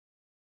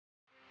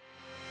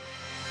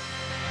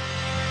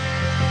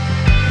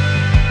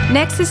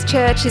Nexus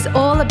Church is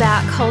all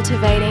about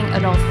cultivating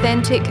an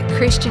authentic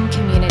Christian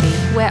community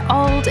where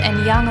old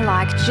and young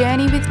alike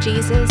journey with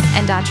Jesus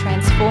and are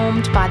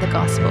transformed by the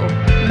gospel.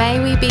 May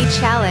we be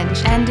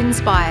challenged and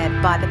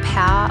inspired by the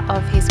power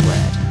of His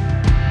Word.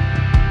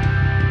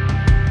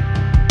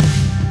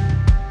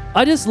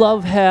 I just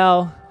love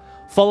how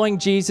following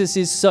Jesus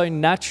is so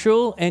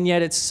natural and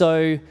yet it's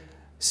so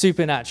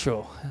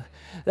supernatural.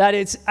 That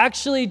it's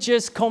actually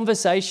just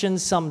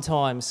conversations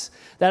sometimes.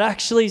 That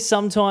actually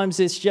sometimes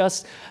it's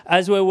just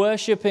as we're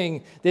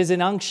worshiping, there's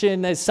an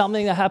unction, there's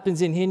something that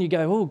happens in here and you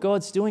go, oh,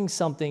 God's doing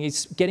something.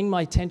 He's getting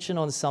my attention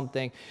on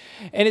something.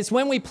 And it's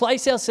when we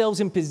place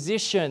ourselves in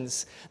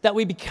positions that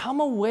we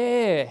become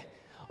aware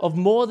of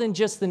more than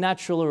just the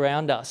natural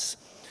around us.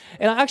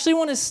 And I actually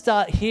want to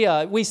start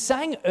here. We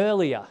sang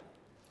earlier.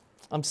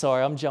 I'm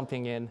sorry, I'm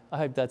jumping in. I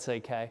hope that's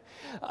okay.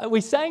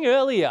 We sang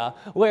earlier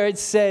where it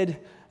said,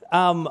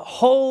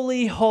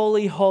 holy,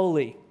 holy,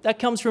 holy. That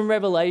comes from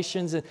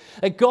Revelations.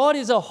 That God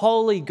is a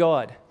holy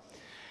God.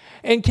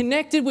 And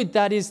connected with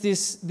that is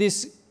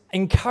this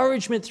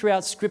encouragement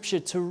throughout Scripture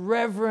to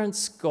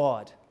reverence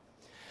God.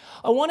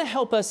 I want to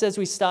help us as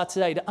we start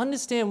today to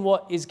understand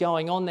what is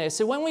going on there.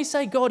 So when we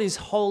say God is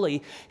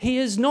holy, He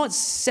is not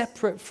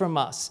separate from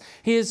us.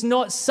 He is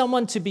not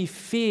someone to be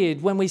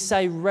feared when we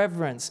say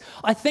reverence.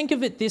 I think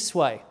of it this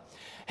way.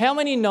 How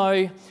many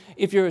know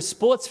if you're a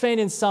sports fan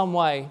in some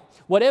way,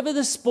 whatever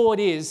the sport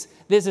is,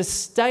 there's a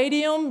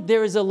stadium,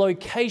 there is a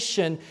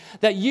location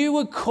that you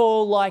would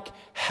call like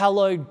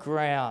hallowed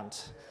ground,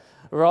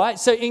 right?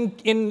 So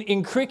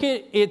in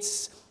cricket,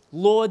 it's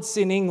Lords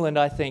in England,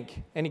 I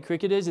think. Any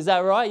cricketers, is that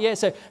right? Yeah,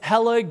 so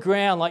hallowed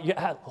ground, like you're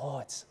at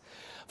Lords.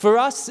 For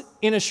us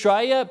in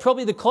Australia,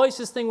 probably the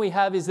closest thing we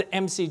have is the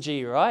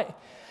MCG, right?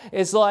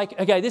 It's like,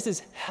 okay, this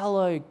is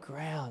hallowed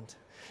ground.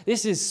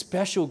 This is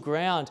special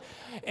ground.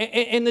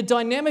 And the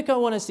dynamic I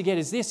want us to get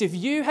is this. If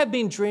you have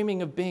been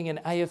dreaming of being an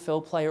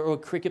AFL player or a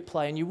cricket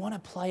player and you want to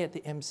play at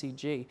the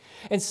MCG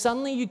and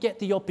suddenly you get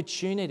the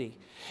opportunity,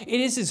 it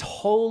is this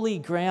holy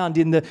ground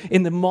in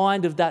the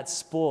mind of that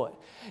sport.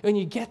 When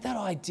you get that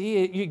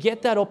idea, you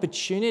get that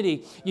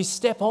opportunity, you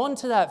step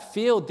onto that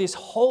field, this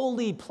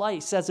holy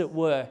place, as it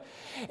were.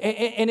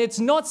 And it's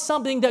not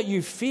something that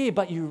you fear,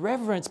 but you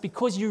reverence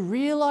because you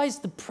realize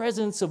the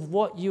presence of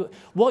what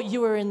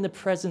you are in the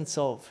presence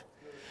of.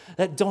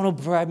 That Donald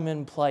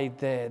Bradman played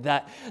there,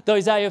 that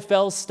those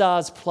AFL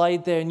stars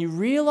played there, and you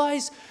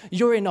realize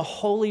you're in a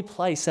holy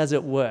place, as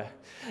it were.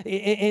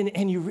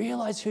 And you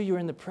realize who you're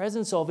in the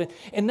presence of.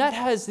 And that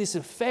has this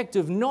effect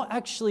of not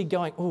actually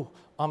going, oh,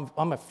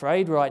 I'm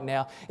afraid right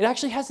now. It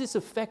actually has this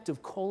effect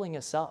of calling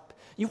us up.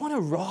 You want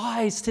to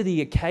rise to the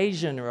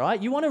occasion,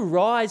 right? You want to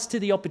rise to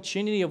the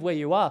opportunity of where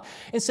you are.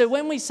 And so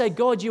when we say,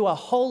 God, you are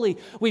holy,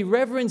 we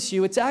reverence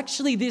you, it's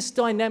actually this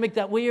dynamic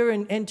that we are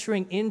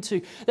entering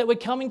into, that we're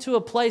coming to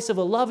a place of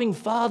a loving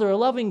Father, a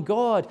loving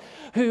God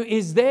who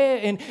is there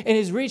and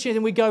is reaching,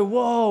 and we go,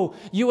 whoa,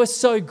 you are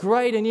so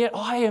great, and yet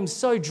I am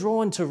so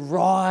drawn to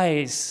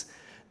rise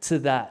to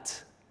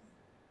that.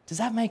 Does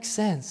that make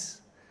sense?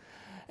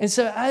 And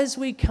so as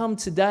we come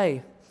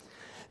today,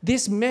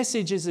 this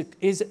message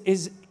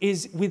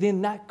is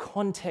within that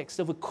context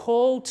of a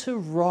call to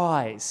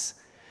rise.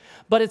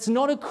 But it's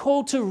not a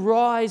call to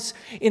rise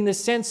in the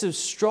sense of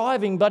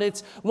striving, but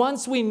it's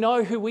once we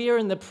know who we are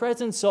in the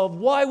presence of,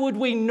 why would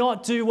we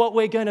not do what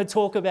we're going to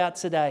talk about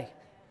today?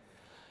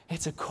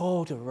 It's a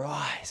call to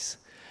rise.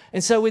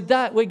 And so with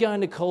that, we're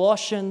going to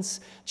Colossians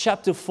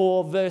chapter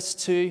 4, verse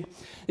 2.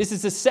 This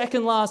is the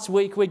second last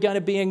week we're going to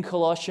be in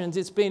Colossians.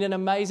 It's been an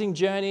amazing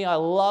journey. I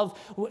love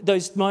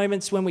those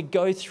moments when we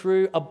go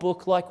through a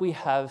book like we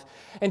have.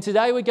 And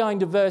today we're going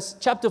to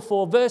chapter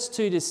 4, verse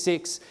 2 to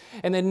 6.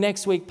 And then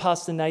next week,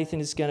 Pastor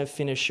Nathan is going to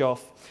finish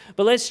off.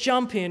 But let's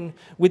jump in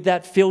with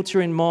that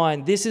filter in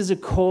mind. This is a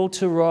call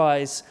to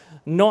rise,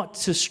 not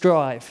to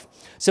strive.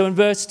 So in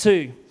verse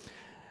 2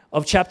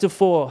 of chapter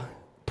 4,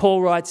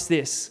 Paul writes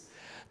this.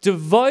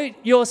 Devote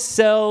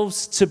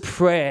yourselves to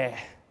prayer.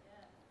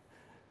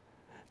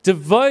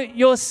 Devote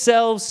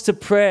yourselves to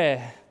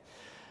prayer.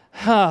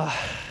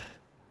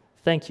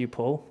 Thank you,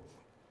 Paul.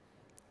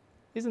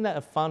 Isn't that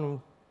a fun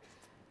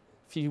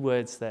few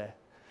words there?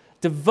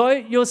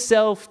 Devote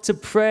yourself to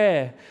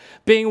prayer,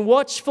 being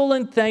watchful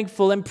and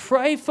thankful, and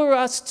pray for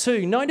us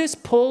too. Notice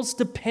Paul's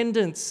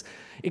dependence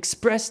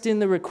expressed in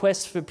the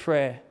request for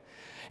prayer.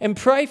 And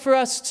pray for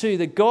us too,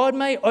 that God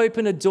may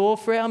open a door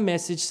for our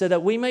message so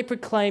that we may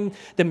proclaim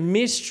the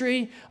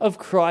mystery of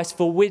Christ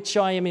for which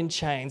I am in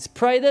chains.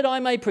 Pray that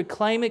I may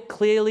proclaim it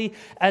clearly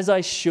as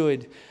I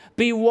should.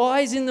 Be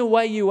wise in the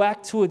way you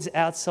act towards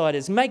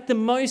outsiders. Make the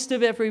most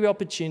of every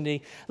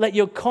opportunity. Let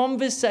your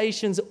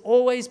conversations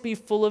always be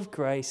full of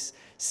grace,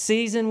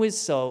 seasoned with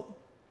salt,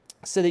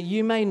 so that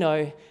you may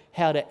know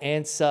how to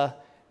answer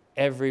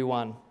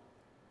everyone.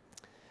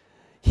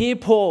 Here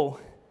Paul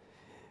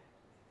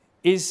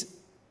is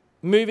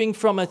moving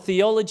from a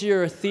theology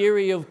or a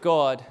theory of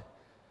God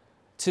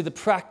to the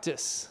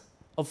practice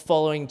of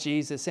following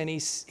Jesus. And he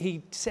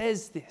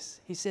says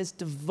this. He says,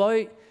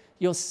 devote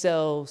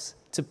yourselves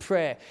to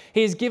prayer.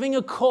 He is giving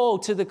a call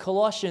to the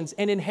Colossians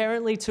and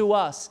inherently to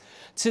us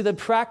to the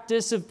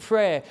practice of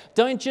prayer.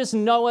 Don't just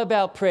know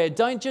about prayer.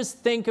 Don't just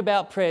think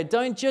about prayer.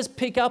 Don't just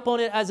pick up on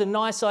it as a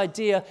nice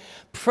idea.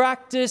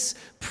 Practice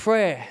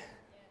prayer.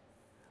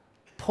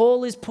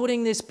 Paul is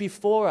putting this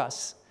before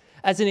us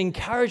as an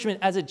encouragement,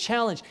 as a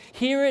challenge.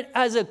 Hear it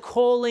as a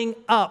calling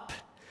up,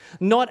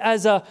 not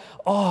as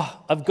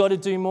I've got to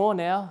do more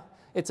now.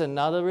 It's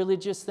another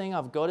religious thing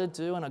I've got to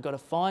do and I've got to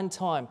find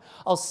time.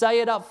 I'll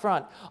say it up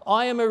front.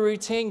 I am a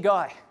routine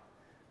guy.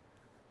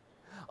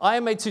 I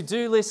am a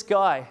to-do list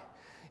guy.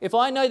 If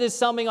I know there's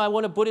something I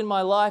want to put in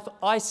my life,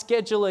 I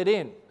schedule it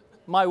in.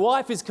 My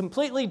wife is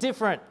completely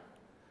different.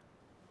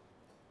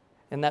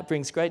 And that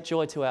brings great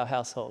joy to our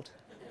household.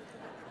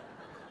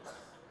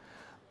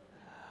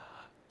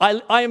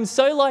 I am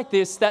so like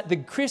this that the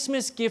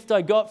Christmas gift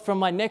I got from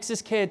my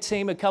Nexus Care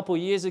team a couple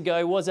years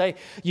ago was a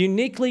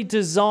uniquely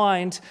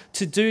designed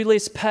to-do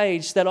list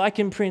page that I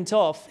can print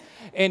off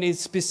and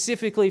is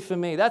specifically for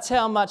me. That's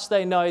how much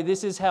they know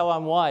this is how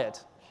I'm wired.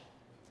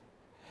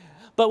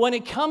 But when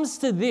it comes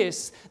to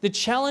this, the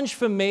challenge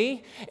for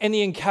me and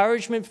the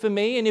encouragement for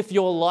me, and if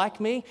you're like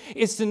me,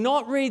 is to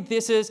not read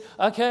this as,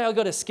 okay, I've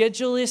got to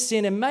schedule this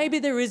in, and maybe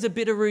there is a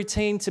bit of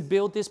routine to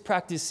build this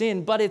practice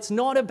in, but it's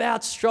not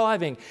about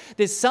striving.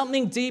 There's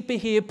something deeper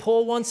here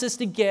Paul wants us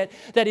to get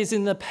that is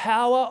in the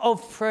power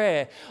of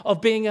prayer,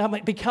 of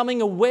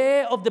becoming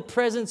aware of the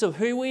presence of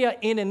who we are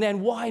in, and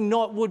then why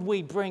not would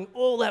we bring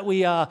all that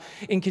we are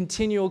in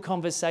continual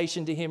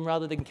conversation to him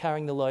rather than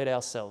carrying the load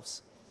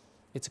ourselves.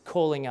 It's a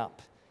calling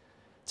up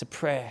to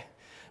prayer.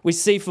 We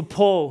see for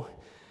Paul,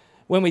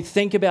 when we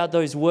think about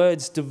those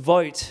words,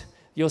 devote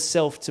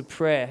yourself to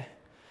prayer.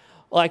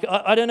 Like,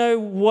 I don't know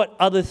what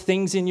other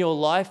things in your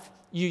life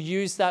you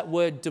use that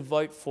word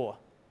devote for.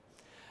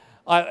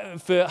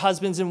 For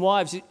husbands and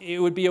wives, it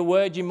would be a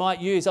word you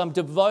might use. I'm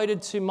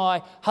devoted to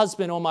my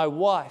husband or my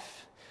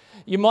wife.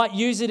 You might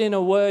use it in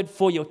a word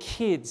for your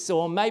kids,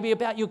 or maybe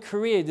about your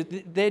career.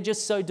 They're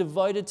just so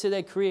devoted to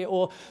their career.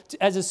 Or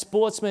as a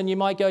sportsman, you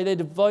might go, they're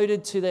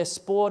devoted to their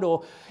sport.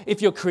 Or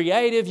if you're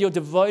creative, you're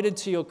devoted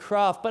to your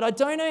craft. But I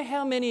don't know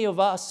how many of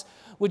us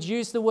would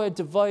use the word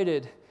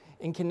devoted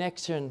in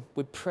connection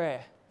with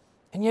prayer.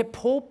 And yet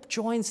Paul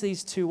joins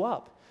these two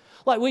up.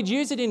 Like, we'd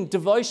use it in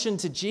devotion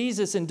to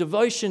Jesus and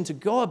devotion to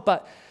God,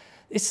 but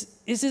this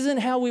isn't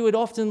how we would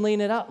often line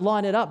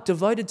it up.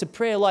 Devoted to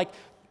prayer, like,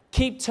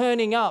 keep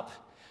turning up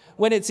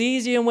when it's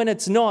easy and when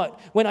it's not.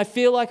 When I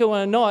feel like I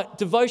want to not,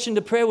 devotion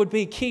to prayer would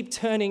be keep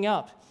turning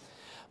up.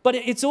 But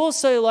it's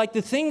also like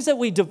the things that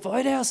we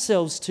devote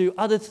ourselves to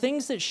are the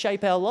things that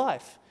shape our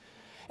life.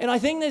 And I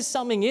think there's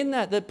something in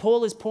that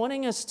Paul is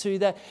pointing us to,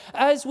 that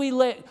as we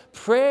let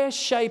prayer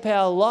shape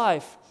our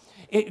life,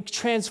 it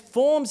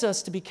transforms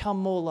us to become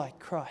more like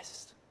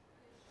Christ.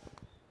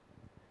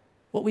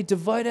 What we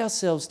devote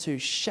ourselves to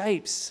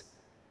shapes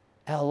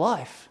our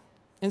life.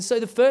 And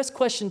so the first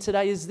question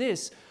today is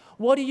this: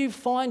 what do you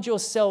find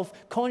yourself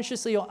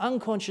consciously or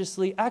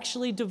unconsciously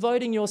actually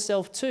devoting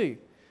yourself to?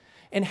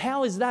 And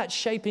how is that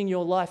shaping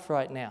your life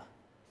right now?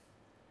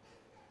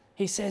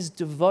 He says,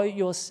 devote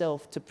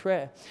yourself to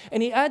prayer.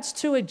 And he adds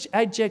two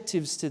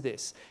adjectives to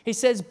this. He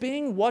says,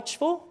 being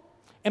watchful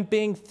and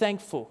being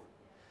thankful.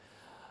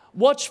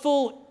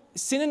 Watchful,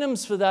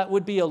 synonyms for that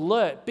would be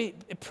alert.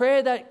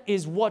 Prayer that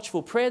is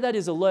watchful, prayer that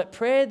is alert,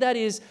 prayer that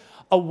is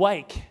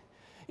awake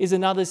is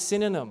another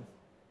synonym.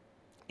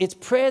 It's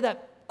prayer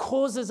that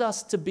causes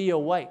us to be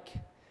awake.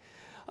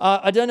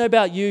 I don't know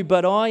about you,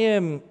 but I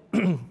am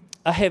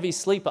a heavy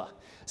sleeper.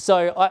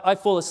 So I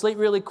fall asleep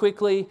really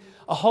quickly.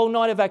 A whole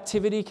night of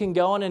activity can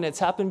go on, and it's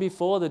happened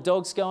before. The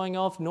dog's going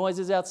off,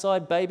 noises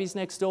outside, babies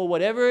next door,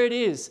 whatever it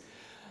is.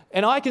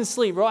 And I can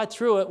sleep right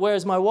through it,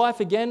 whereas my wife,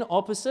 again,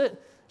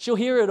 opposite, she'll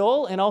hear it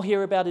all, and I'll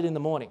hear about it in the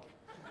morning.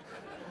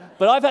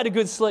 But I've had a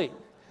good sleep.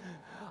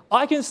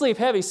 I can sleep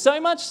heavy,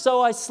 so much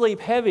so I sleep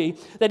heavy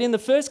that in the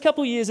first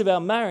couple of years of our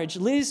marriage,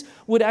 Liz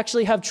would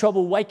actually have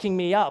trouble waking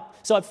me up.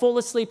 So I'd fall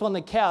asleep on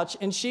the couch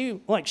and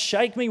she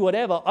shake me,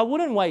 whatever. I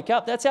wouldn't wake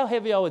up. That's how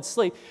heavy I would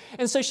sleep.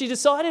 And so she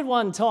decided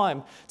one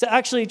time to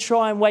actually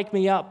try and wake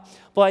me up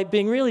by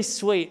being really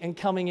sweet and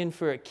coming in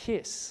for a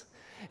kiss.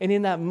 And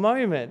in that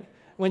moment,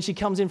 when she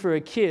comes in for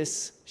a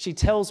kiss, she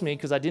tells me,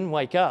 because I didn't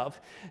wake up,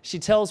 she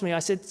tells me, I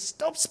said,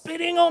 stop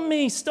spitting on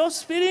me, stop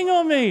spitting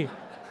on me.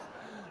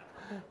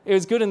 It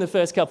was good in the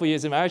first couple of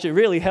years of marriage. It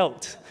really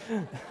helped.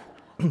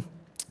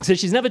 So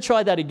she's never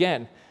tried that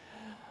again.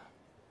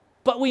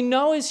 But we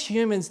know as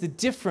humans the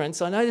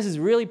difference. I know this is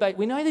really big.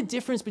 We know the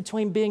difference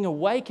between being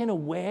awake and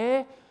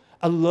aware,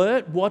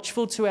 alert,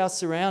 watchful to our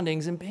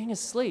surroundings, and being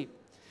asleep.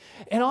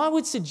 And I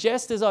would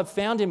suggest, as I've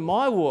found in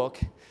my walk,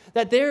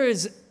 that there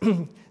is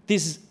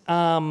this,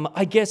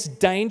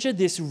 danger,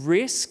 this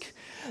risk,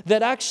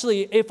 that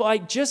actually, if I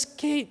just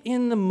keep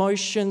in the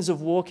motions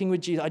of walking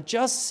with Jesus, I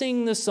just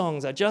sing the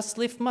songs, I just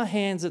lift my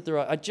hands at the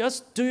right, I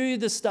just do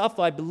the stuff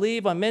I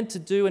believe I'm meant to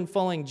do in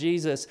following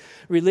Jesus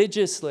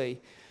religiously,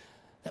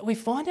 that we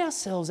find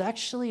ourselves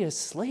actually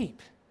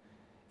asleep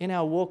in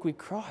our walk with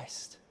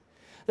Christ.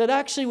 That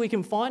actually we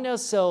can find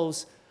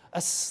ourselves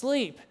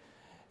asleep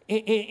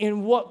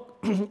in what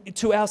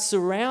to our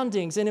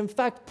surroundings. And in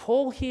fact,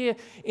 Paul here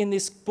in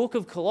this book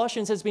of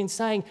Colossians has been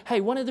saying,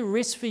 hey, one of the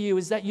risks for you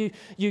is that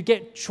you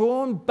get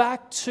drawn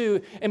back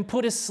to and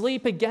put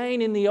asleep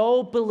again in the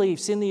old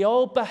beliefs, in the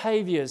old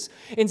behaviors.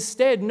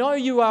 Instead, no,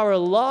 you are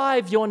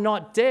alive, you're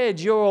not dead,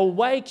 you're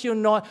awake, you're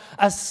not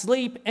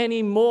asleep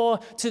anymore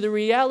to the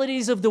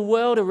realities of the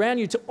world around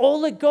you, to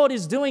all that God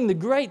is doing, the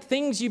great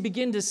things you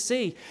begin to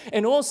see,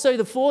 and also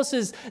the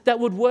forces that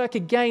would work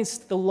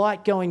against the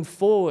light going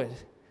forward.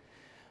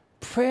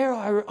 Prayer,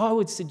 I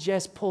would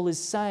suggest Paul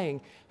is saying,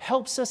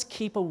 helps us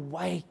keep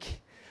awake,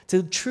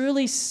 to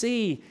truly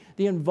see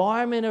the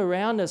environment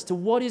around us, to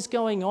what is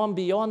going on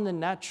beyond the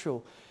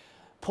natural.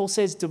 Paul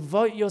says,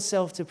 devote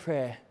yourself to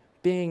prayer,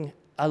 being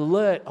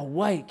alert,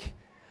 awake,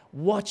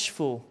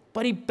 watchful.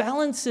 But he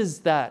balances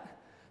that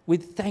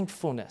with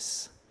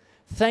thankfulness.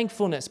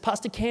 Thankfulness.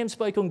 Pastor Cam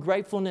spoke on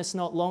gratefulness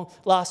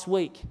last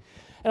week.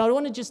 And I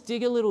want to just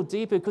dig a little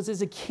deeper because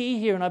there's a key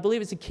here, and I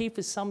believe it's a key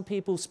for some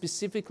people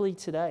specifically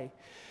today.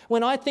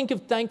 When I think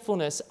of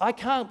thankfulness, I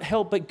can't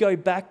help but go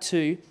back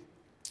to,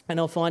 and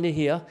I'll find it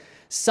here,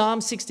 Psalm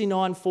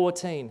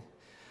 69:14,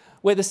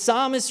 where the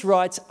psalmist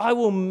writes, I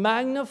will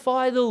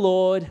magnify the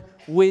Lord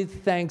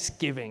with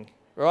thanksgiving,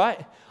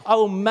 right? I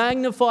will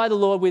magnify the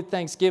Lord with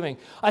thanksgiving.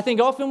 I think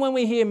often when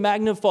we hear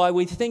magnify,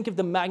 we think of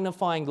the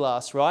magnifying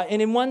glass, right?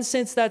 And in one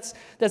sense, that's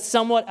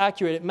somewhat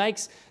accurate. It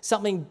makes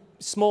something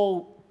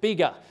small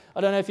bigger. I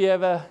don't know if you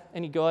ever,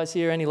 any guys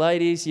here, any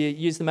ladies, you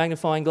use the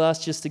magnifying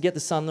glass just to get the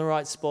sun in the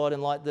right spot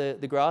and light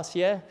the grass,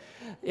 yeah?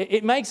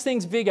 It makes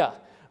things bigger,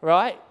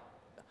 right?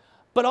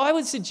 But I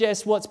would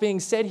suggest what's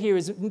being said here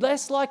is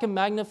less like a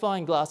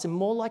magnifying glass and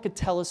more like a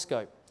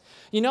telescope.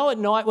 You know at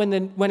night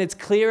when it's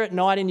clear at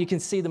night and you can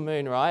see the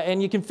moon, right?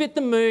 And you can fit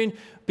the moon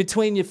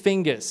between your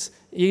fingers.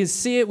 You can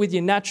see it with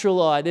your natural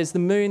eye. There's the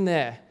moon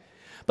there.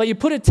 But you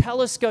put a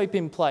telescope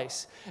in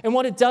place, and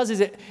what it does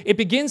is it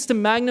begins to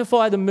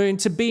magnify the moon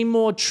to be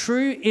more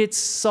true its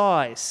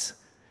size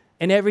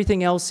and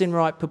everything else in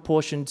right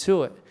proportion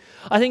to it.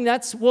 I think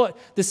that's what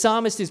the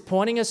psalmist is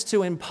pointing us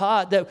to in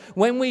part, that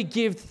when we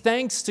give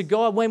thanks to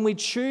God, when we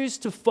choose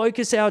to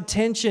focus our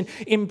attention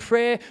in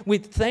prayer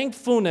with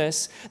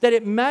thankfulness, that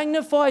it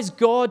magnifies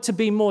God to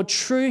be more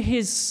true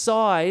his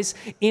size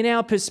in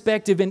our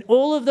perspective, and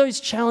all of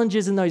those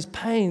challenges and those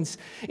pains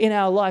in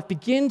our life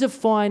begin to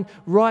find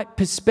right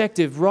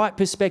perspective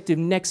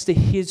next to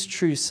his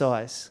true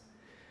size.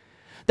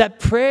 That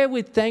prayer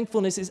with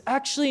thankfulness is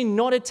actually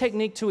not a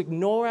technique to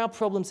ignore our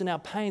problems and our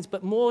pains,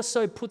 but more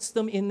so puts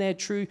them in their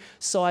true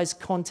size,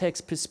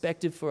 context,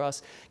 perspective for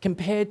us,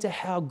 compared to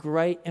how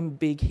great and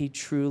big he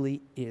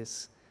truly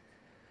is.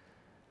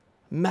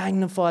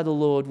 Magnify the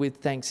Lord with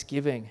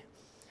thanksgiving.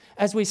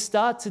 As we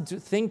start to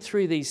think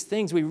through these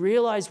things, we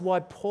realize why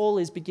Paul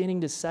is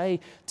beginning to say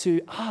to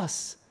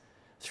us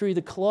through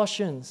the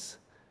Colossians,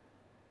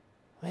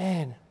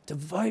 man,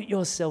 devote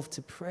yourself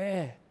to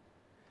prayer.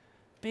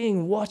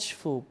 Being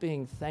watchful,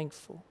 being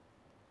thankful.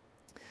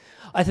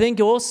 I think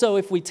also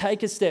if we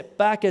take a step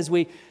back as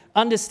we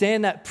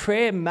understand that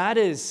prayer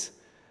matters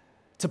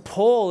to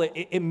Paul,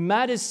 it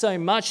matters so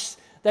much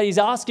that he's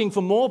asking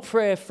for more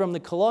prayer from the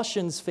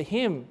Colossians for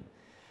him.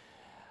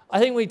 I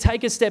think we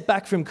take a step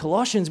back from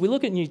Colossians, we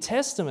look at New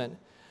Testament,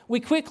 we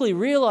quickly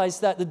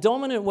realize that the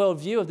dominant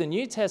worldview of the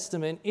New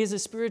Testament is a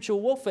spiritual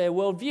warfare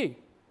worldview.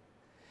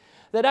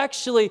 That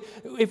actually,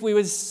 if we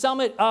would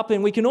sum it up,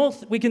 and we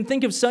can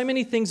think of so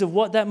many things of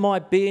what that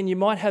might be, and you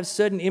might have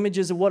certain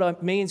images of what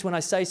it means when I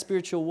say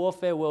spiritual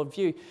warfare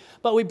worldview,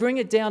 but we bring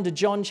it down to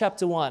John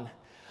chapter 1.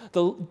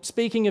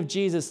 Speaking of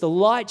Jesus, the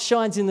light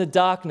shines in the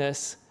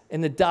darkness,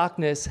 and the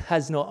darkness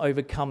has not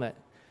overcome it.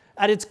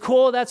 At its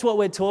core, that's what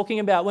we're talking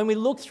about. When we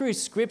look through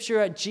Scripture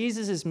at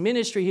Jesus'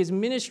 ministry, his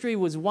ministry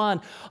was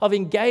one of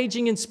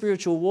engaging in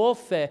spiritual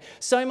warfare,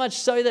 so much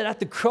so that at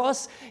the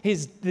cross,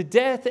 the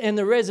death and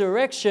the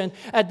resurrection,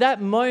 at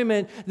that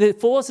moment, the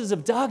forces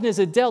of darkness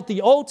are dealt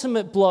the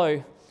ultimate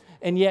blow,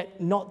 and yet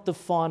not the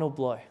final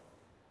blow.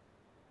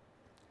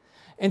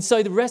 And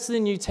so the rest of the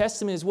New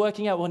Testament is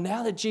working out, well,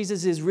 now that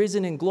Jesus is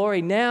risen in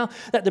glory, now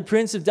that the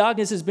prince of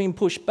darkness has been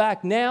pushed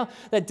back, now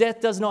that death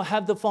does not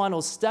have the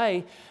final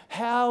say,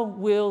 how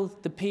will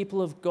the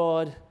people of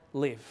God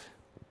live?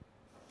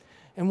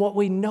 And what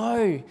we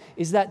know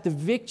is that the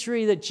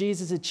victory that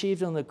Jesus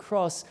achieved on the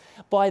cross,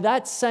 by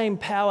that same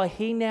power,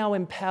 he now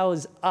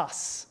empowers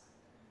us.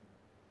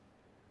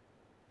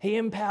 He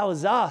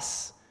empowers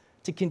us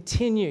to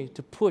continue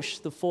to push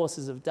the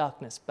forces of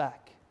darkness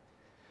back.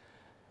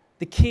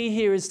 The key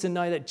here is to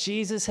know that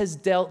Jesus has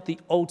dealt the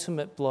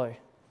ultimate blow,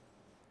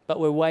 but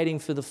we're waiting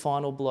for the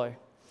final blow.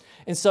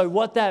 And so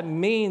what that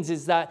means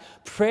is that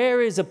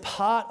prayer is a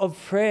part of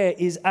prayer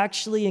is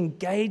actually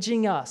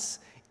engaging us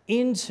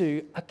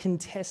into a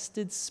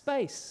contested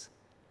space.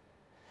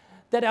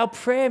 That our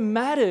prayer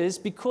matters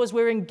because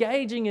we're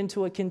engaging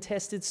into a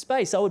contested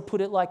space. I would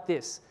put it like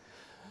this.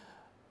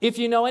 If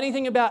you know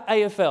anything about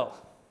AFL,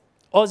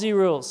 Aussie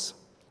rules,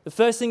 the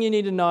first thing you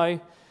need to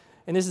know,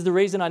 and this is the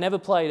reason I never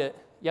played it,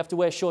 you have to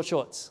wear short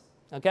shorts,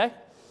 okay?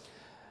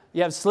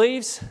 You have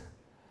sleeves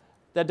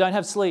that don't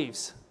have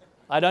sleeves.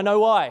 I don't know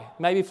why.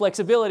 Maybe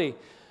flexibility.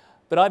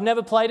 But I've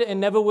never played it and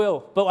never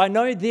will. But I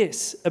know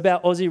this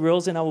about Aussie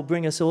rules, and I will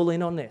bring us all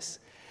in on this.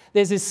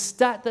 There's this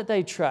stat that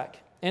they track,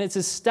 and it's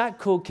a stat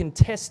called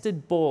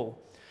contested ball.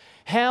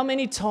 How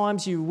many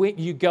times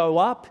you go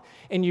up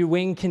and you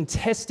win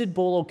contested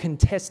ball or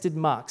contested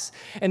marks.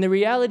 And the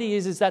reality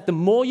is that the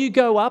more you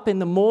go up and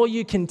the more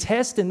you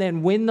contest and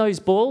then win those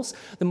balls,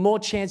 the more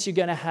chance you're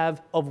going to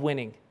have of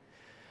winning.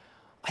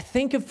 I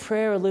think of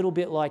prayer a little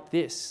bit like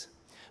this.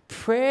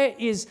 Prayer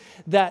is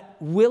that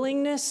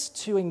willingness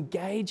to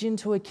engage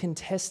into a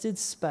contested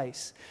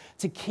space,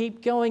 to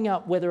keep going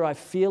up whether I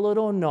feel it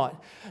or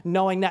not,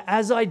 knowing that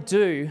as I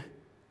do,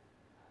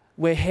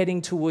 we're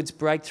heading towards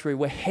breakthrough.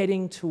 We're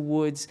heading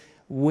towards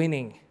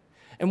winning.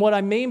 And what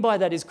I mean by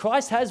that is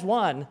Christ has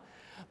won,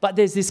 but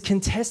there's this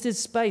contested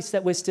space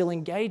that we're still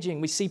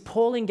engaging. We see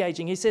Paul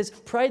engaging. He says,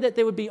 pray that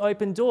there would be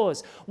open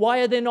doors. Why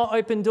are there not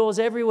open doors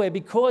everywhere?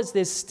 Because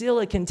there's still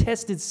a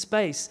contested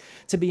space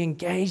to be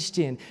engaged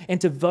in and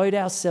to devote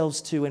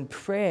ourselves to in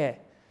prayer,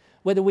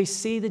 whether we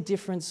see the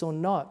difference or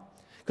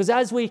not. Because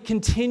as we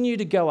continue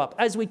to go up,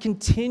 as we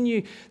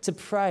continue to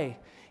pray,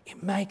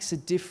 it makes a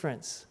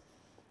difference.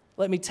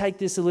 Let me take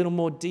this a little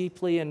more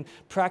deeply and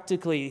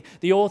practically.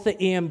 The author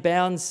Ian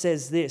Bounds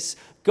says this: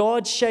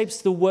 God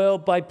shapes the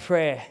world by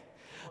prayer.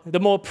 The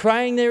more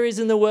praying there is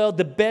in the world,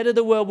 the better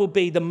the world will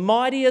be. The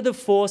mightier the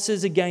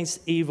forces against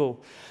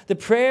evil. The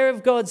prayer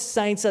of God's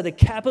saints are the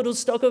capital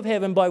stock of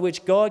heaven by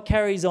which God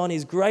carries on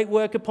his great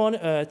work upon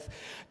earth.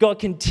 God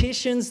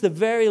conditions the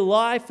very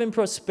life and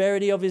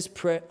prosperity of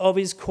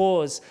his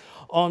cause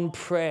on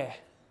prayer.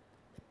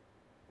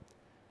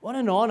 What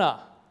an honor.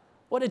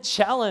 What a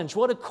challenge,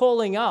 what a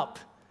calling up.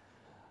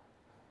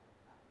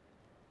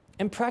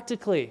 And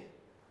practically,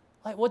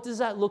 what does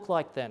that look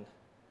like then?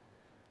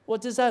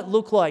 What does that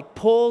look like?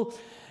 Paul,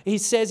 he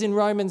says in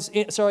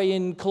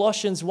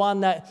Colossians 1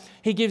 that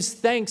he gives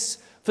thanks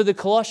for the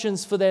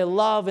Colossians for their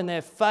love and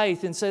their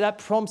faith, and so that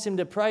prompts him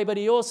to pray. But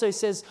he also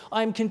says,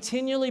 I am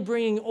continually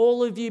bringing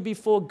all of you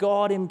before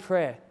God in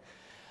prayer.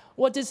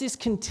 What does this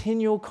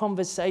continual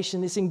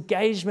conversation, this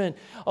engagement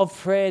of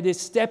prayer,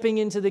 this stepping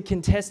into the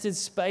contested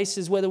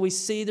spaces, whether we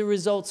see the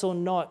results or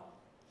not,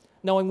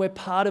 knowing we're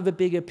part of a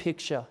bigger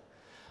picture,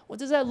 what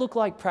does that look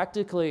like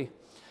practically?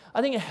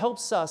 I think it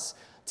helps us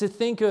to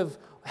think of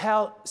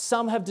how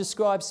some have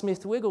described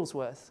Smith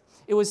Wigglesworth.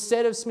 It was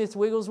said of Smith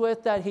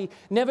Wigglesworth that he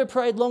never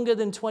prayed longer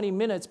than 20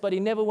 minutes, but he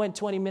never went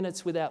 20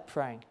 minutes without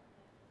praying.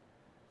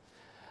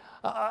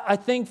 I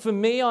think for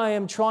me, I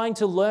am trying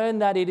to learn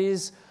that it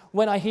is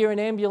when I hear an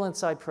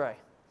ambulance, I pray.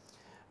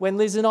 When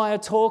Liz and I are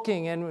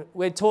talking and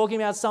we're talking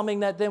about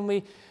something that then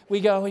we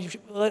go,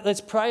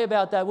 let's pray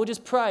about that. We'll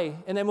just pray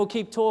and then we'll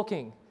keep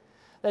talking.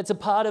 That's a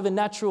part of a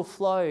natural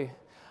flow.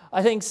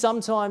 I think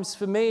sometimes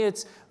for me,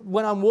 it's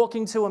when I'm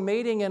walking to a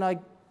meeting and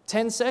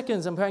 10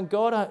 seconds, I'm praying,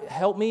 God,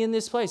 help me in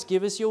this place.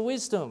 Give us your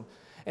wisdom.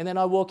 And then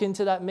I walk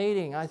into that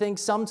meeting. I think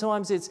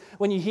sometimes it's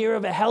when you hear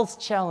of a health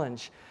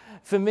challenge.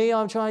 For me,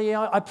 I'm trying,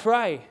 I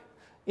pray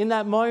in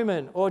that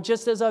moment or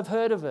just as I've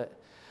heard of it.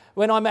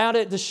 When I'm out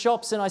at the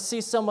shops and I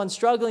see someone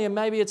struggling and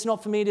maybe it's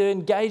not for me to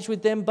engage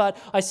with them, but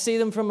I see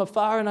them from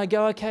afar and I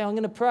go, okay, I'm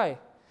going to pray.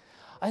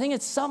 I think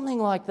it's something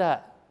like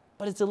that,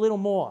 but it's a little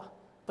more.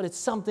 But it's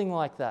something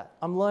like that.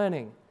 I'm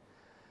learning.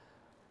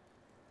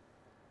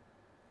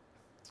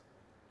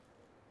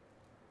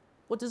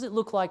 What does it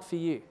look like for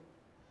you?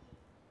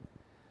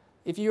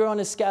 If you're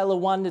on a scale of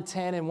 1 to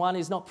 10 and 1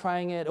 is not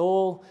praying at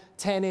all,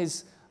 10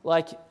 is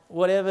like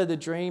whatever the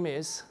dream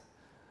is,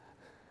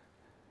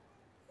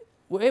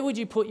 where would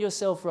you put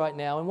yourself right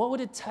now? And what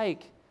would it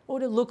take? What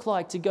would it look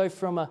like to go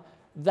from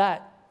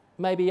that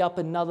maybe up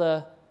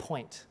another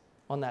point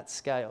on that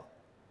scale?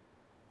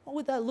 What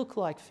would that look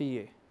like for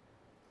you?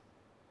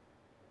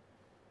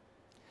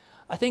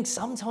 I think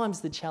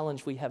sometimes the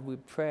challenge we have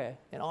with prayer,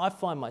 and I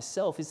find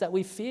myself, is that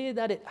we fear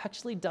that it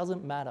actually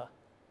doesn't matter,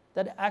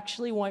 that it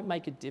actually won't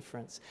make a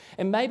difference.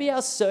 And maybe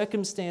our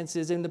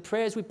circumstances and the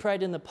prayers we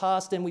prayed in the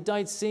past and we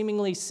don't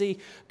seemingly see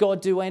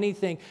God do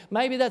anything,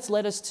 maybe that's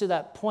led us to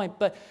that point.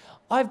 But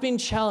I've been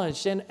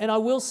challenged, and I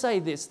will say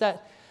this,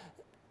 that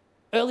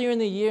earlier in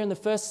the year, in the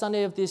first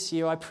Sunday of this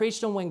year, I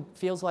preached on when it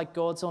feels like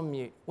God's on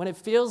mute, when it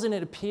feels and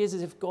it appears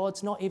as if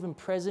God's not even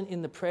present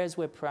in the prayers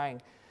we're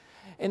praying.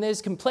 And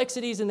there's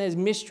complexities and there's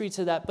mystery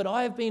to that, but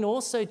I have been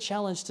also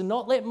challenged to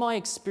not let my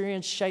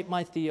experience shape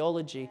my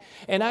theology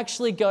and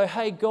actually go,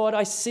 hey, God,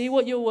 I see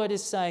what your word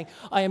is saying.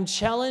 I am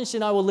challenged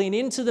and I will lean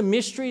into the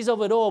mysteries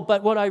of it all.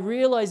 But what I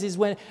realize is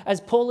when,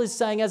 as Paul is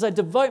saying, as I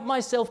devote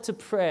myself to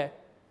prayer,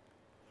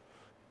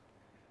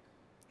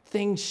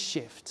 things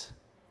shift,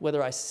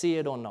 whether I see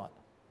it or not.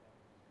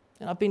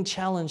 And I've been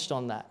challenged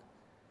on that.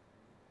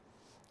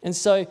 And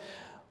so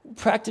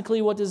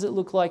practically, what does it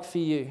look like for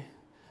you?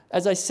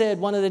 As I said,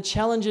 one of the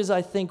challenges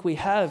I think we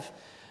have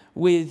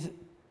with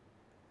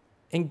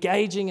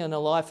engaging in a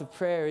life of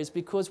prayer is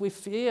because we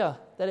fear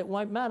that it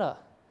won't matter.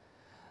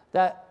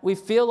 That we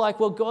feel like,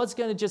 well, God's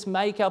going to just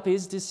make up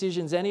his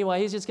decisions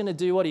anyway. He's just going to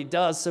do what he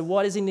does. So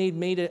why does he need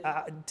me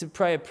to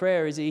pray a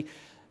prayer? Is he,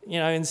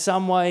 in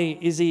some way,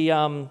 is he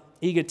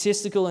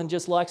egotistical and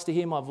just likes to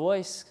hear my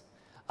voice,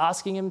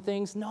 asking him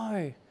things?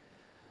 No.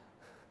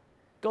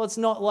 God's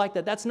not like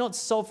that. That's not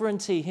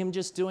sovereignty, him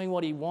just doing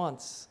what he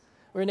wants.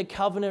 We're in a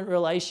covenant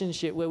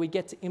relationship where we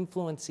get to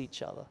influence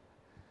each other.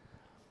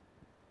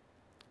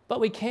 But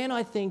we can,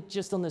 I think,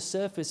 just on the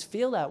surface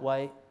feel that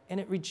way, and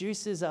it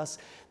reduces us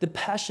the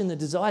passion, the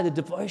desire, the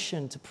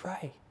devotion to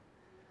pray.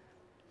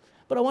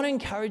 But I want to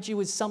encourage you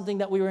with something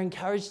that we were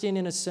encouraged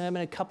in a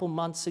sermon a couple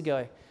months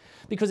ago,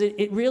 because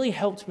it really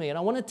helped me, and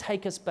I want to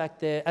take us back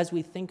there as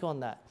we think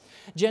on that.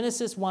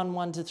 Genesis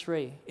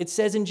 1:1-3. It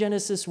says in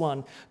Genesis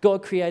 1,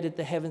 God created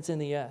the heavens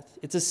and the earth.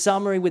 It's a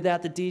summary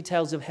without the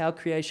details of how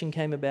creation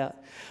came about.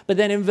 But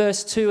then in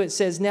verse 2 it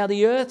says, now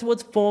the earth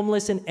was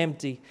formless and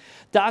empty,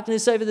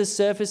 darkness over the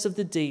surface of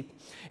the deep,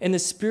 and the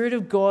Spirit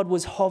of God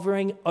was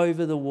hovering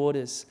over the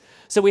waters.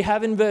 So we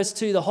have in verse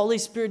 2, the Holy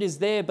Spirit is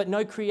there, but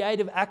no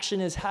creative action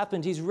has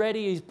happened. He's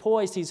ready, he's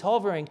poised, he's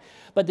hovering,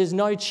 but there's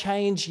no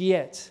change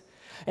yet.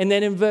 And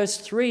then in verse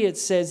 3 it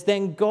says,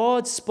 then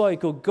God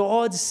spoke, or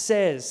God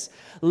says,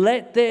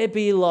 let there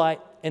be light,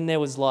 and there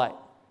was light.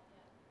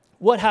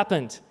 What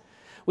happened?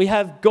 We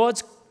have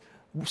God's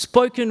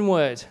spoken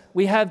word.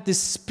 We have the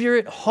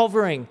Spirit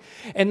hovering,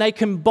 and they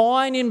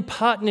combine in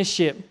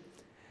partnership.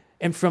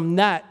 And from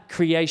that,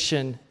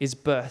 creation is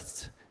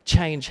birthed.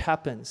 Change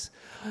happens.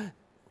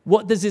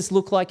 What does this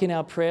look like in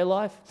our prayer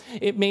life?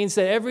 It means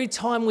that every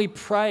time we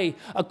pray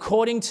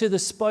according to the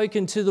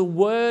spoken, to the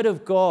word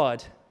of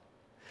God,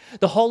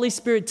 the Holy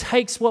Spirit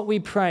takes what we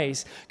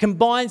praise,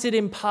 combines it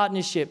in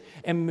partnership,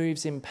 and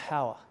moves in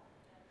power.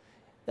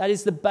 That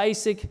is the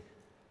basic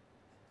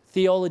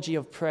theology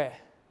of prayer.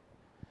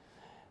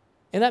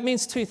 And that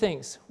means two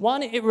things.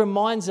 One, it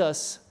reminds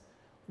us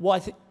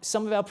why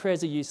some of our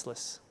prayers are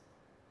useless.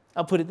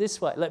 I'll put it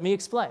this way. Let me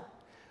explain.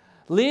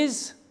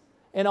 Liz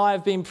and I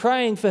have been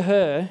praying for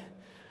her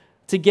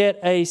to get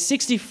a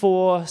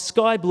 64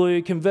 sky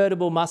blue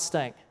convertible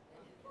Mustang.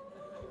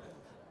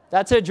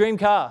 That's her dream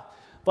car.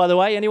 By the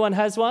way, anyone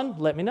has one?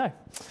 Let me know.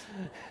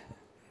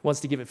 Wants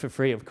to give it for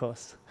free, of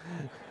course.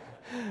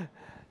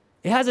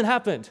 It hasn't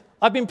happened.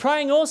 I've been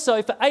praying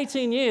also for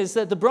 18 years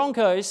that the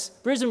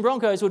Brisbane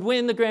Broncos would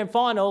win the grand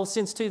final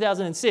since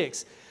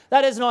 2006.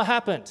 That has not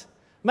happened.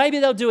 Maybe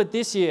they'll do it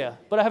this year,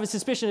 but I have a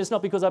suspicion it's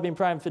not because I've been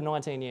praying for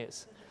 19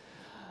 years.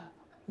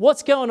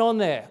 What's going on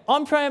there?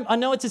 I'm praying, I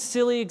know it's a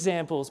silly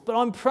examples, but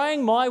I'm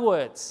praying my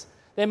words.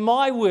 They're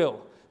my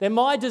will. They're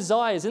my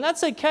desires, and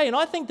that's okay. And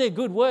I think they're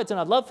good words, and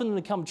I'd love for them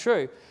to come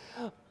true.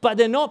 But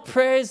they're not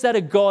prayers that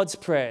are God's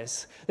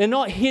prayers. They're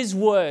not his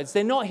words.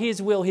 They're not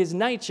his will, his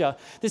nature.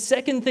 The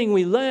second thing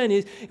we learn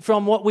is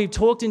from what we've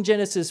talked in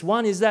Genesis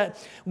 1 is that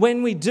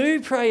when we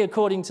do pray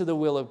according to the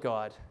will of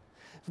God,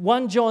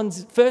 1 John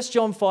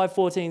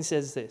 5:14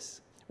 says this,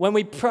 when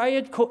we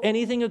pray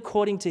anything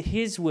according to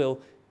his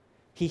will,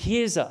 he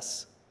hears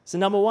us. So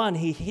number one,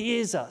 he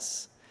hears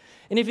us.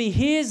 And if he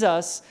hears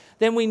us,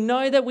 then we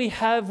know that we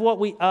have what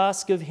we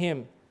ask of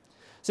him.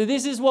 So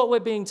this is what we're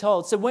being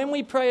told. So when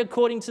we pray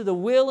according to the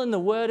will and the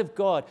word of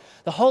God,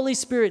 the Holy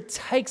Spirit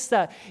takes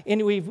that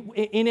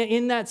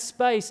in that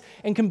space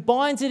and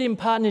combines it in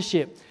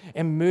partnership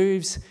and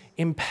moves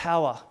in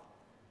power.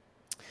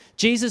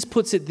 Jesus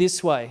puts it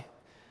this way.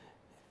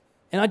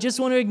 And I just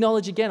want to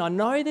acknowledge again, I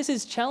know this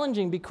is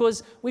challenging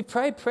because we've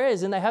prayed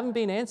prayers and they haven't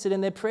been answered,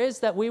 and they're prayers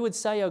that we would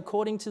say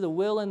according to the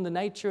will and the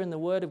nature and the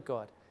word of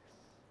God.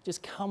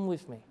 Just come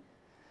with me.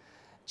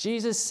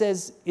 Jesus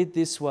says it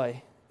this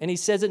way, and he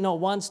says it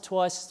not once,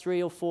 twice,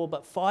 3 or 4,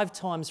 but 5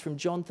 times from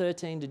John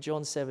 13 to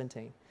John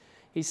 17.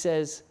 He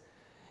says,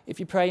 if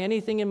you pray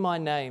anything in my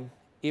name,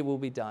 it will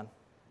be done.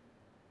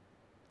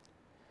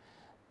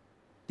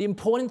 The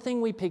important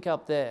thing we pick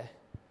up there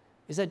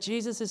is that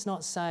Jesus is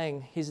not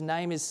saying his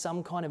name is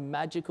some kind of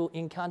magical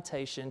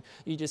incantation.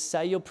 You just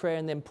say your prayer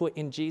and then put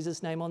in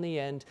Jesus' name on the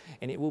end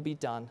and it will be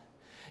done.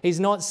 He's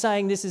not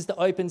saying this is the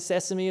open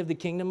sesame of the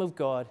kingdom of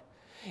God.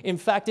 In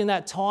fact, in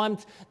that time,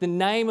 the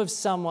name of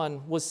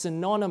someone was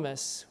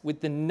synonymous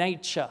with the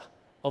nature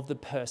of the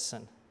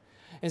person.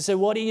 And so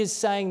what he is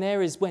saying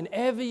there is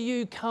whenever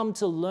you come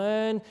to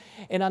learn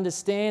and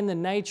understand the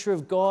nature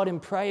of God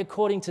and pray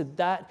according to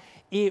that,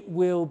 it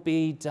will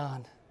be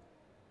done.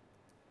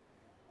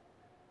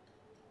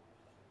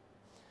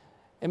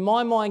 And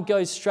my mind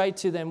goes straight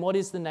to then, what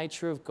is the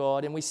nature of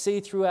God? And we see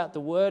throughout the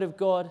Word of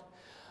God,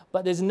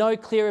 but there's no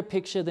clearer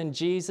picture than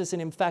Jesus,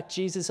 and in fact,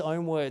 Jesus'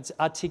 own words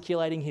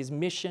articulating his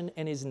mission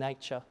and his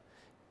nature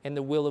and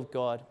the will of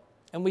God.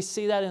 And we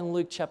see that in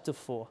Luke chapter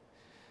 4.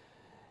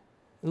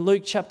 In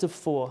Luke chapter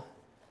 4,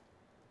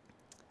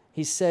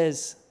 he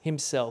says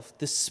himself,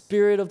 the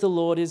Spirit of the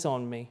Lord is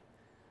on me.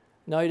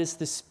 Notice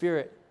the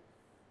Spirit.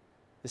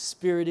 The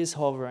Spirit is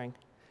hovering.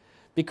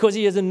 Because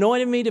he has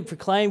anointed me to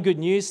proclaim good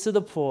news to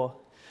the poor.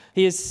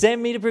 He has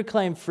sent me to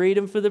proclaim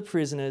freedom for the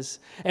prisoners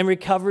and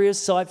recovery of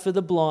sight for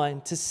the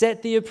blind, to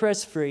set the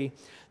oppressed free,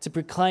 to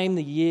proclaim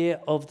the year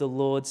of the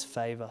Lord's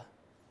favor.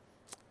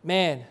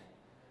 Man,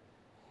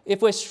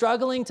 if we're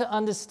struggling to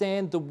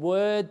understand the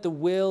word, the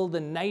will,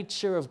 the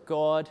nature of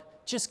God,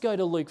 just go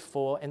to Luke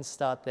 4 and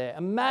start there.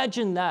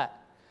 Imagine that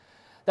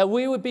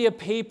we would be a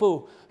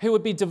people who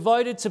would be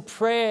devoted to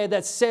prayer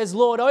that says,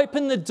 Lord,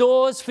 open the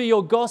doors for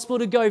your gospel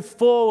to go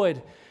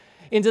forward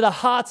into the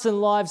hearts and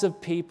lives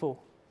of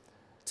people.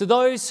 To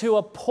those who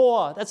are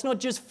poor, that's not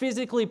just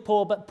physically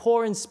poor, but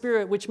poor in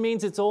spirit, which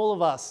means it's all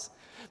of us,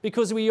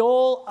 because we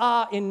all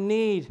are in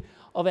need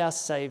of our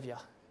Savior.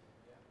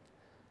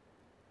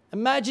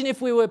 Imagine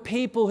if we were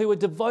people who were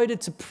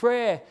devoted to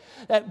prayer,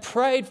 that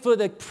prayed for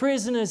the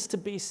prisoners to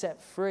be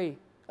set free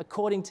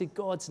according to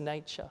God's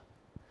nature.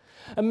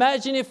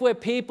 Imagine if we're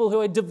people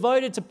who are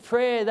devoted to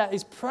prayer, that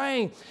is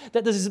praying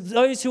that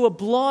those who are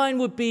blind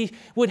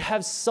would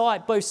have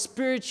sight, both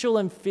spiritual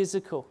and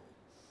physical.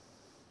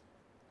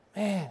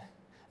 Man,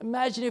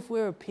 imagine if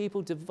we were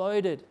people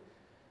devoted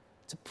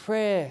to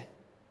prayer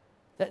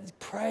that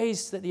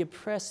prays that the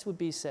oppressed would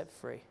be set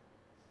free.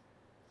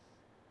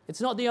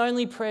 It's not the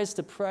only prayers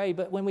to pray,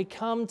 but when we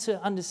come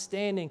to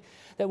understanding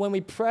that when we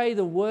pray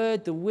the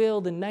word, the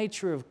will, the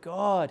nature of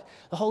God,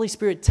 the Holy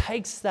Spirit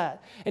takes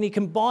that and He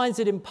combines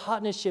it in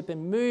partnership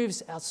and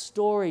moves our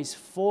stories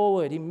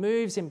forward. He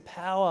moves in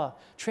power.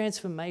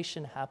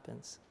 Transformation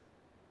happens.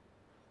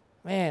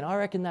 Man, I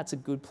reckon that's a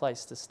good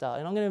place to start.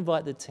 And I'm going to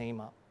invite the team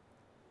up.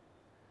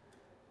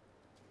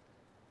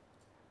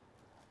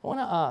 I want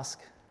to ask,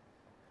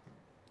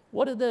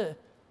 what are the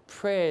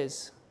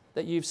prayers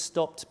that you've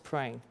stopped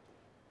praying?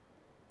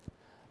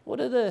 What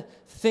are the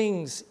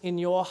things in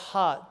your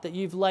heart that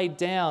you've laid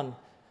down?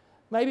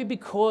 Maybe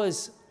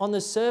because on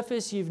the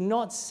surface you've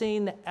not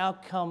seen the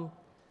outcome,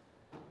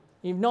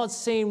 you've not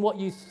seen what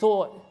you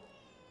thought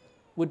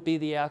would be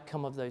the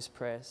outcome of those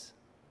prayers.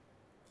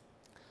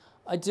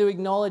 I do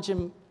acknowledge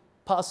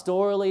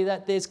pastorally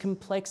that there's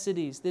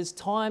complexities. There's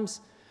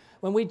times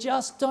when we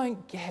just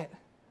don't get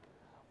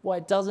why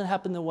it doesn't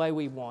happen the way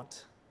we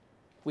want.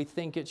 We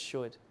think it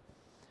should.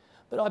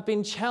 But I've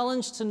been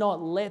challenged to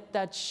not let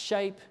that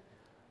shape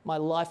my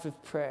life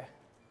of prayer.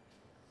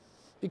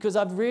 Because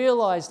I've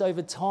realized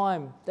over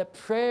time that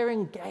prayer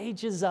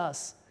engages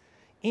us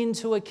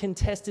into a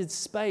contested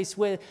space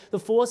where the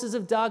forces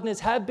of darkness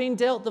have been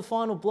dealt the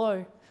final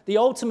blow, the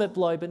ultimate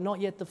blow, but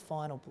not yet the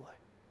final blow.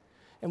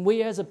 And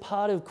we as a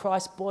part of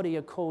Christ's body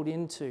are called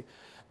into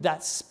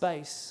that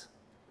space.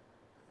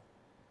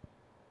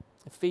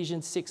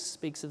 Ephesians 6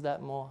 speaks of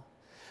that more.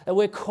 That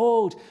we're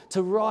called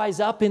to rise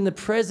up in the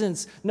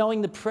presence,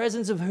 knowing the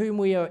presence of whom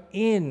we are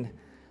in,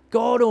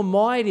 God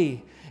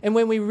Almighty. And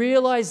when we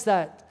realize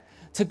that,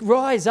 to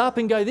rise up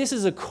and go, this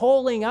is a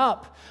calling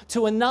up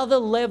to another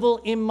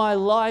level in my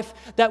life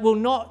that will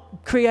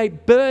not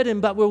create burden,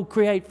 but will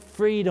create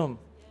freedom.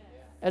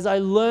 As I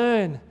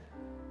learn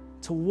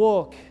to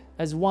walk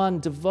as one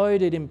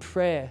devoted in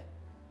prayer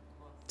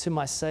to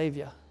my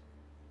Savior.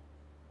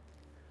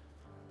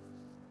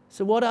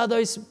 So what are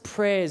those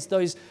prayers,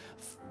 those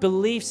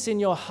beliefs in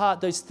your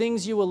heart, those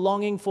things you were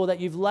longing for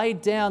that you've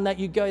laid down, that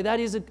you go, that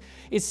is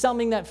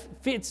something that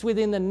fits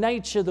within the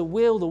nature, the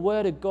will, the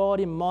word of God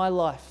in my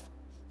life,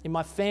 in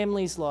my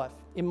family's life,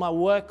 in my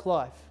work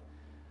life?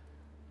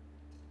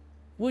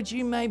 Would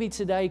you maybe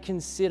today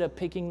consider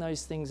picking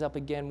those things up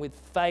again with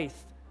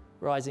faith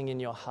rising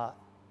in your heart?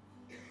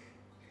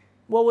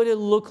 What would it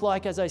look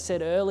like, as I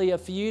said earlier,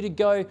 for you to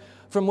go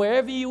from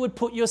wherever you would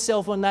put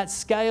yourself on that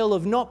scale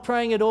of not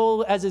praying at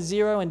all as a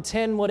 0 and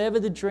 10, whatever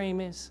the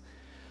dream is?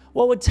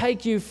 What would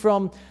take you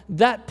from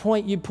that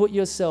point you put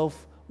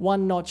yourself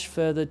one notch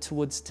further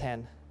towards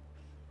 10?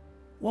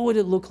 What would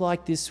it look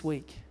like this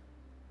week?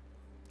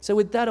 So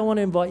with that, I want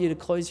to invite you to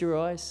close your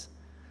eyes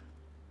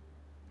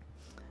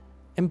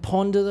and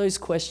ponder those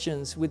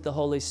questions with the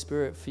Holy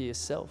Spirit for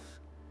yourself.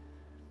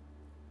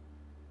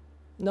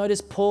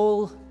 Notice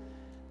Paul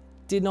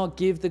did not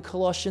give the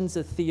Colossians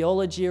a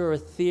theology or a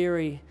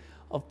theory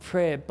of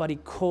prayer, but he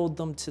called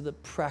them to the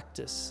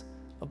practice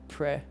of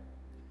prayer.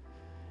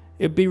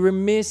 It'd be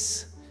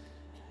remiss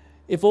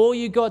if all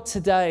you got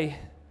today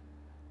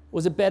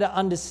was a better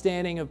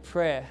understanding of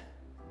prayer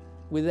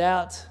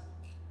without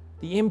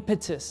the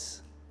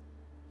impetus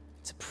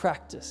to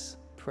practice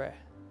prayer.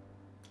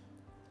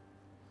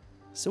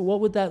 So what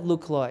would that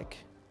look like?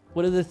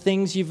 What are the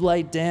things you've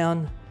laid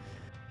down?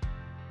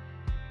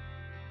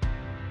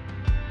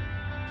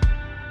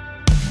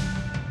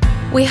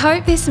 We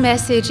hope this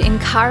message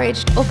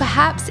encouraged or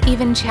perhaps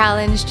even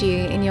challenged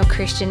you in your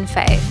Christian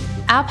faith.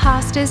 Our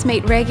pastors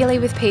meet regularly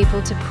with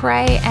people to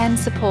pray and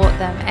support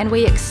them, and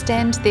we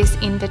extend this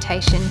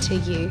invitation to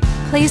you.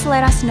 Please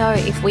let us know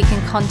if we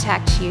can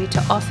contact you to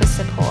offer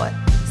support.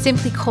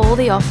 Simply call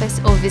the office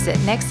or visit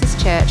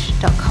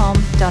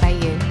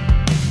nexuschurch.com.au.